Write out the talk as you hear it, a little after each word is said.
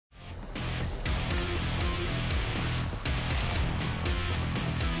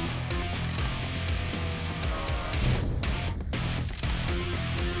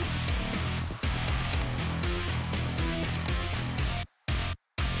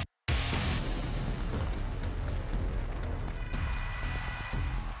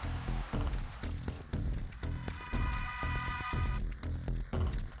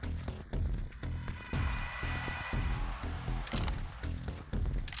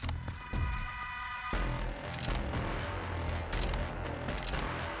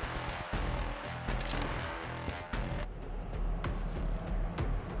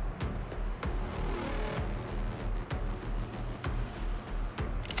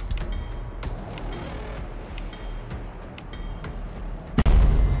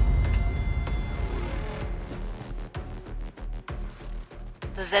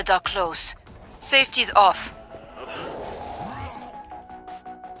Zeds are close. Safety's off.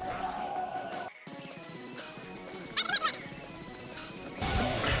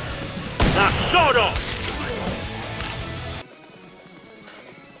 Now sword off!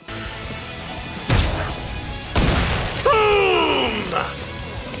 Boom!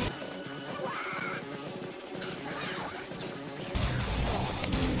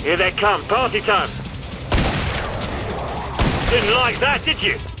 Here they come, party time! Didn't like that, did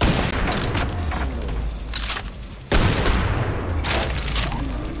you?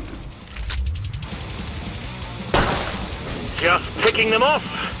 Just picking them off.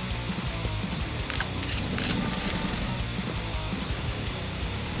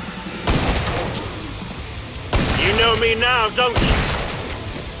 You know me now, don't you?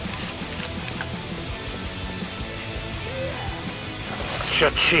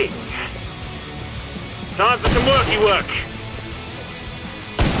 Cha-ching. Time for some worky work.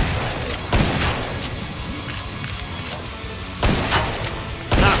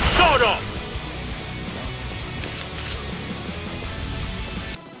 Now, sword off!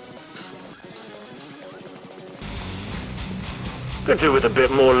 Could do with a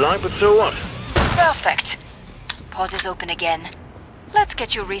bit more light, but so what? Perfect. Pod is open again. Let's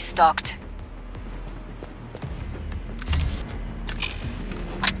get you restocked.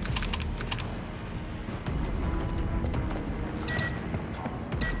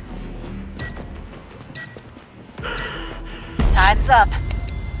 Time's up.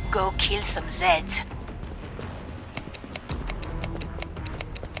 Go kill some Zeds.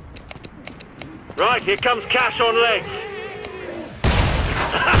 Right, here comes Cash on legs.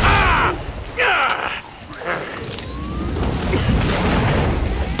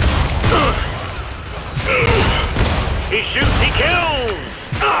 He shoots, he kills!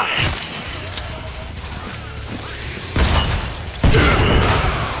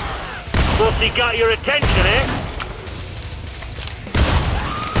 What's he got your attention, eh?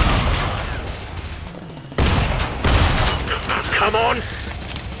 Come on!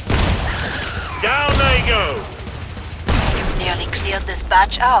 Down they go! You've nearly cleared this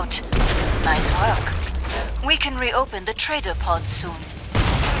batch out. Nice work. We can reopen the trader pod soon.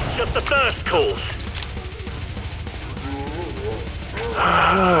 Just the first course.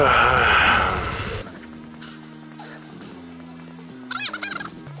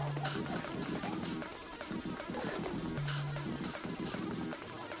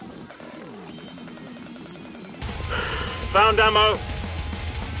 Found ammo.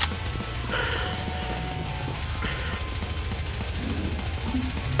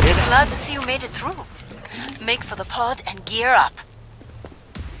 Glad to see you made it through. Make for the pod and gear up.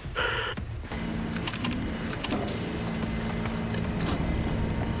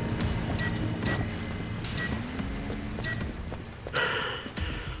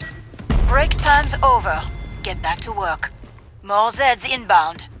 Break time's over. Get back to work. More Zeds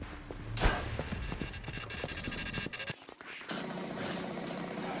inbound.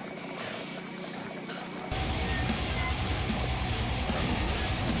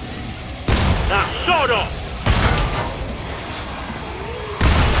 Now, sword off!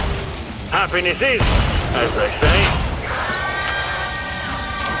 Happiness is, as they say.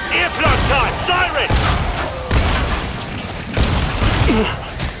 Earplug time! Siren!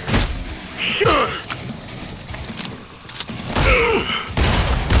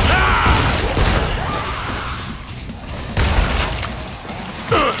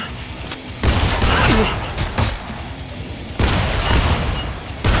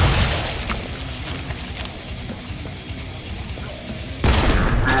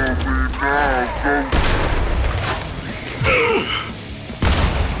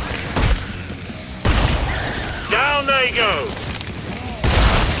 Down they go!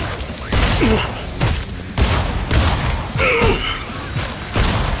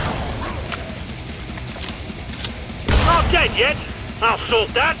 Not dead yet. I'll sort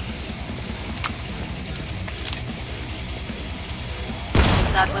that.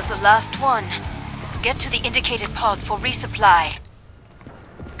 That was the last one. Get to the indicated pod for resupply.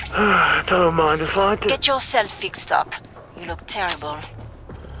 Don't mind if I do. Get yourself fixed up. You look terrible.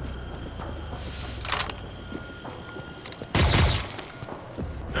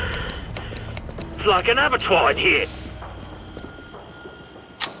 It's like an abattoir in here.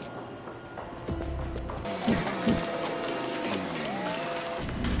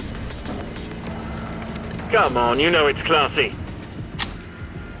 Come on, you know it's classy.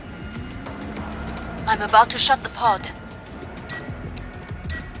 I'm about to shut the pod.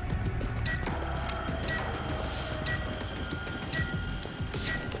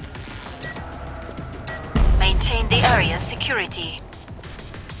 Maintain the area's security.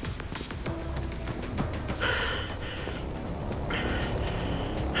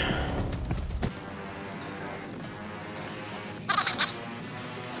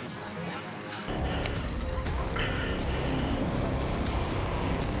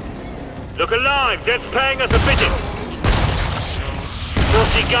 Look alive, Zed's paying us a visit.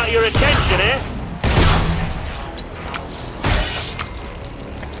 What's he got your attention, eh?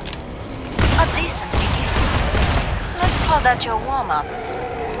 A decent beginning. Let's call that your warm-up.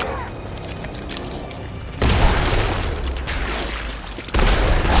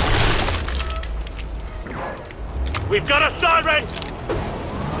 We've got a siren!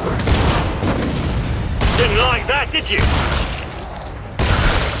 Didn't like that, did you?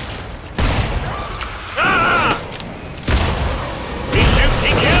 Ah! He shoots,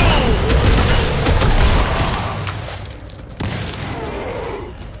 he kills!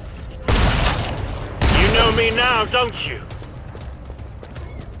 You know me now, don't you?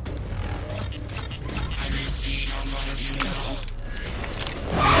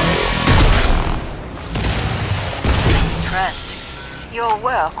 Impressed. Your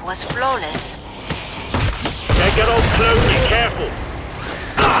work was flawless. Take it all closely, careful.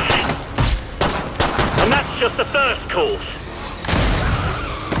 Ah! And that's just the first course.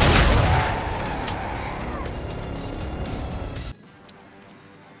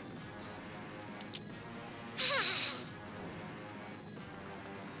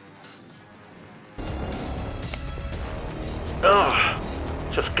 Oh,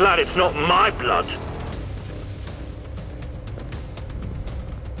 just glad it's not my blood.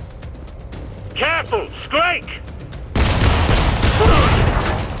 Careful, Scrake!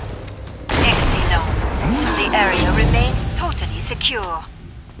 Excellent. The area remains totally secure.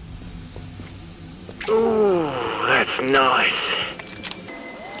 Ooh, that's nice.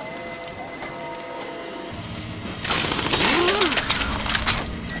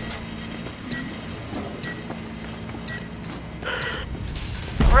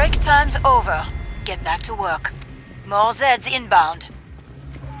 Break time's over. Get back to work. More Zeds inbound.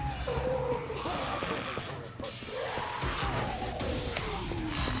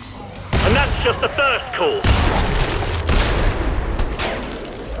 And that's just the first course.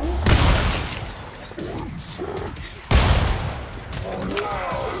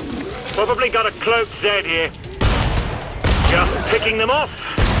 Probably got a cloaked Zed here. Just picking them off.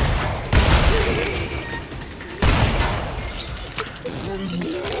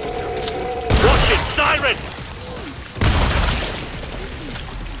 Watch it, siren!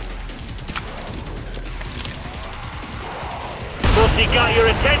 What's he got your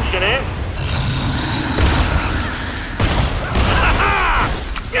attention, eh?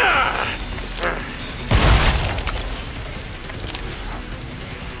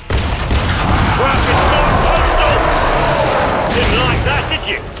 Didn't like that, did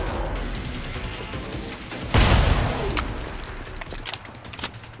you?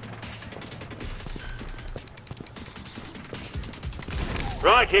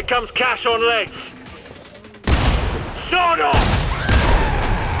 Right, here comes Cash on legs. Sword off!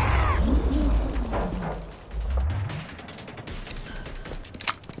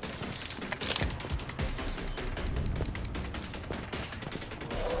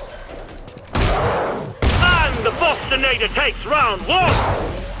 And the Bostonator takes round one!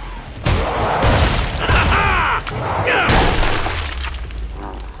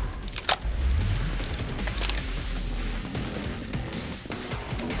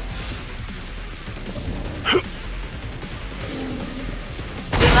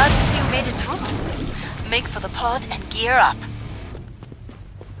 Glad to see you made it through. Make for the pod and gear up.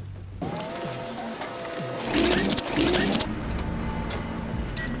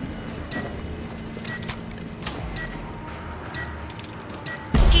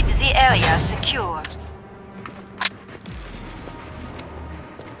 Keep the area secure.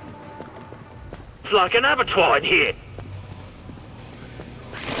 It's like an abattoir in here.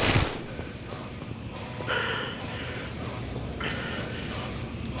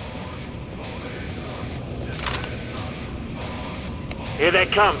 Here they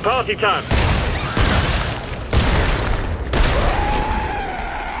come, party time!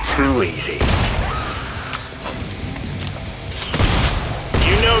 Too easy.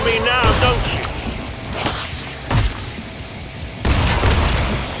 You know me now, don't you?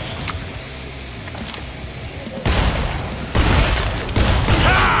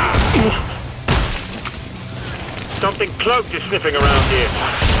 Something cloaked is sniffing around here.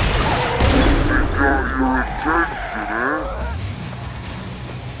 We got your attention, eh?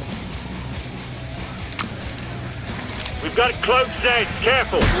 We've got cloaked Zeds,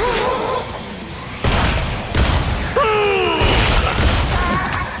 careful!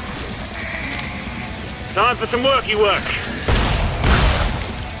 Time for some worky work.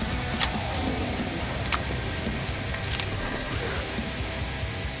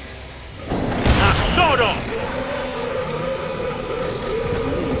 Now, sword off!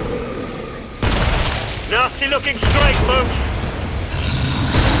 almost.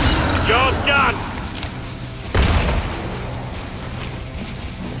 Job done.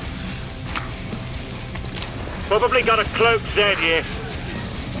 Probably got a cloak Zed here.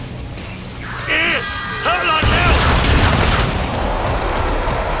 Here! Hurt like hell!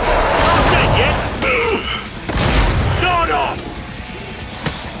 Not dead yet! Sword off!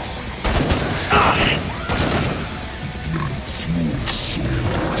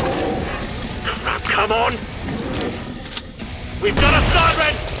 Crap, come on! We've got a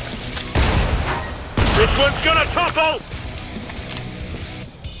siren! This one's gonna topple!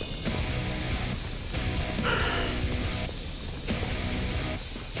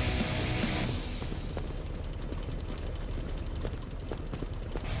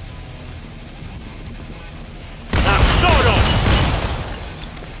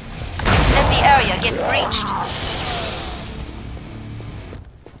 Get breached.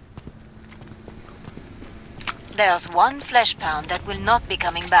 There's one flesh pound that will not be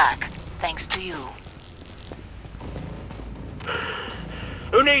coming back, thanks to you.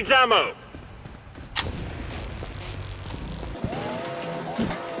 Who needs ammo?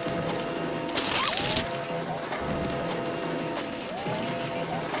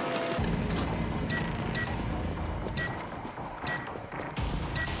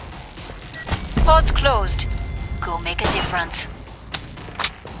 Pod's closed. Go make a difference.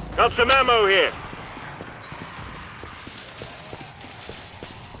 Got some ammo here.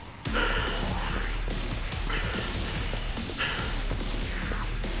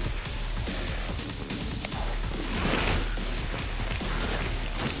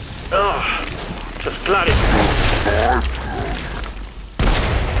 Oh, just bloody.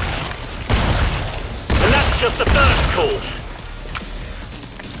 And that's just the first course.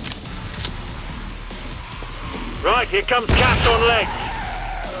 Right, here comes Cash on legs.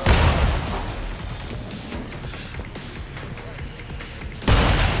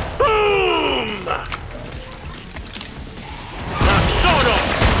 Boom! Now, sword off!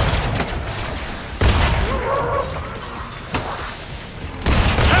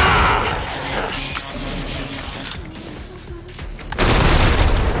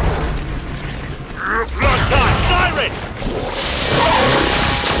 Blood time, siren!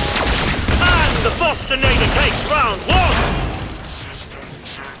 The Bostonator takes round one!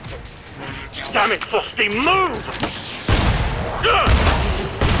 Damn it, Frosty, move!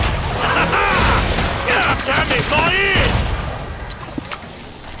 Damn it, my ears!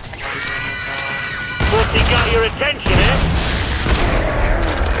 Frosty got your attention, eh?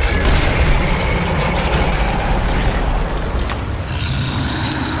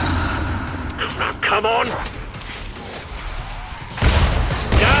 Crap, come on!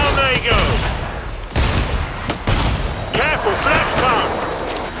 Down they go! Careful, flash pound!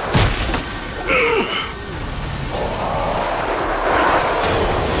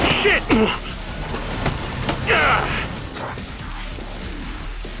 Shit!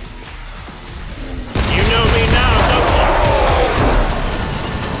 You know me now, don't you?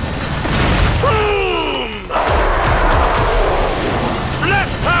 Boom!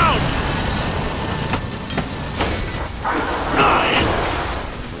 Flash pound!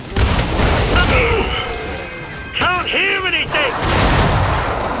 Can't hear anything!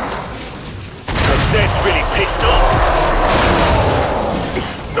 Zed's really pissed off.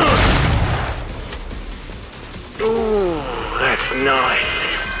 Ooh, that's nice.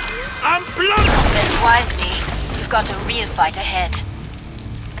 I'm blood! Spend wisely. We've got a real fight ahead.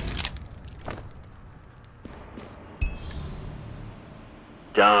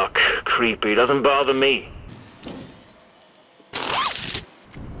 Dark, creepy, doesn't bother me.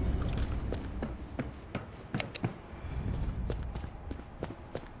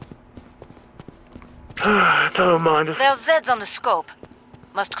 Don't mind if... There's Zeds on the scope.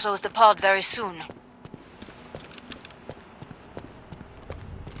 Must close the pod very soon.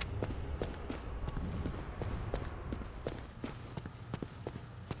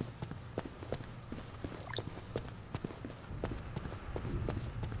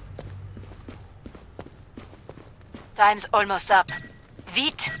 Time's almost up.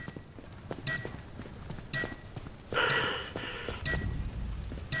 Vite!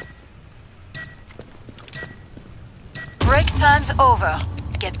 Break time's over.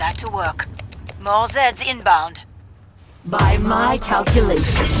 Get back to work. More Zeds inbound. By my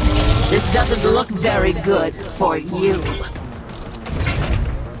calculations, this doesn't look very good for you.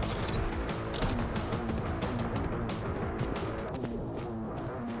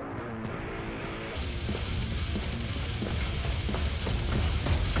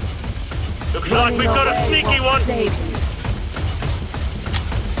 Looks like we've got a sneaky one.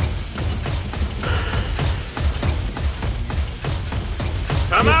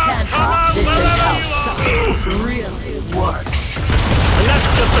 Come You out, can't come hide. out, This is wherever how you are! science really works. And that's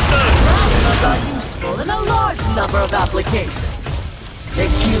just the third. Plasmas are useful in a large number of applications. The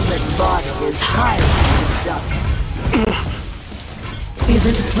human body is highly conductive.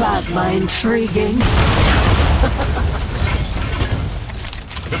 Isn't plasma intriguing?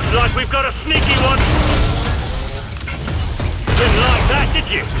 Looks like we've got a sneaky one. Didn't like that, did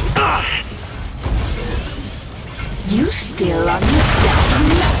you? Ah! You still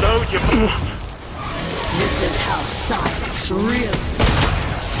understand? Told you. This is how science really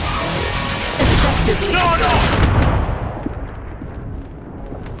effectively. No!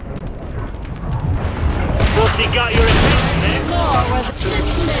 What's he got your attention there? More where this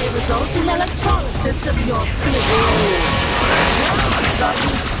may result in electrolysis of your fluid. Plasmas are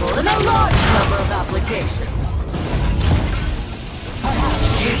useful in a large number of applications.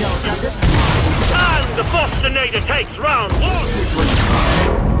 Perhaps you don't understand. And the Bostonator takes round one. This is what's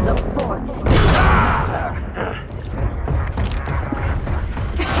called the fourth stage of matter.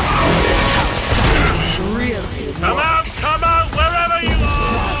 This is how science really works. Come out, wherever you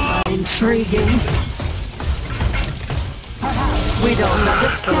are! Intriguing. Perhaps we don't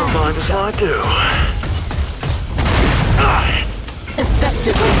understand. Never mind if I do.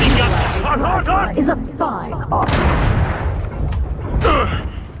 Effectively utilizing plasma is a fine art.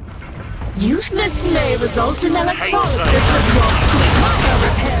 Useless may result in electrolysis of your fluid. Minor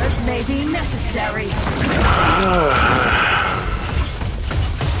repairs may be necessary.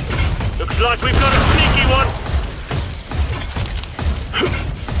 Looks like we've got a sneaky one.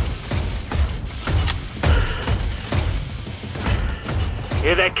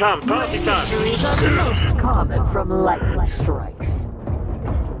 Here they come, party time. Injuries are the most common from lightning strikes.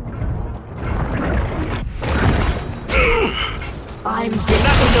 I'm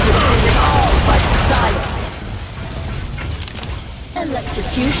disinterested in all but science.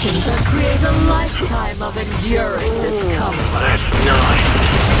 Electrocution can create a lifetime of enduring discomfort. That's nice.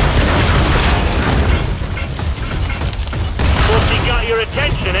 What's he got your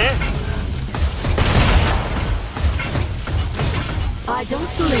attention, eh? I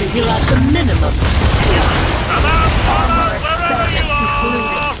don't believe you're at the minimum. Come out, Armor wherever you experiments are!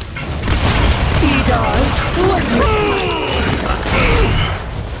 concluded. He does what you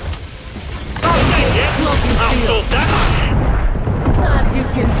I'll sort that. As you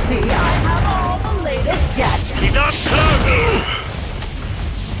can see, I have all the latest gadgets. He's up close.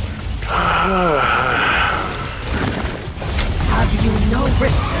 Have you no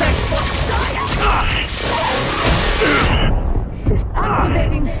respect for science?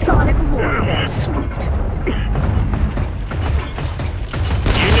 Activating sonic warfare suite.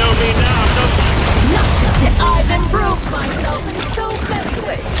 You know me now, don't you? Not that I've improved myself in so many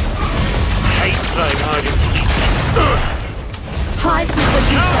ways. Hate playing hide and seek. High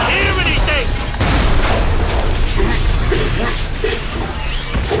frequency Can't sound. hear anything.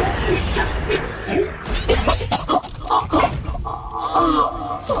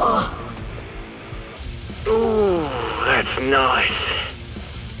 Ooh, that's nice.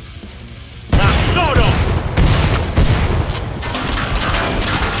 Now, sort of.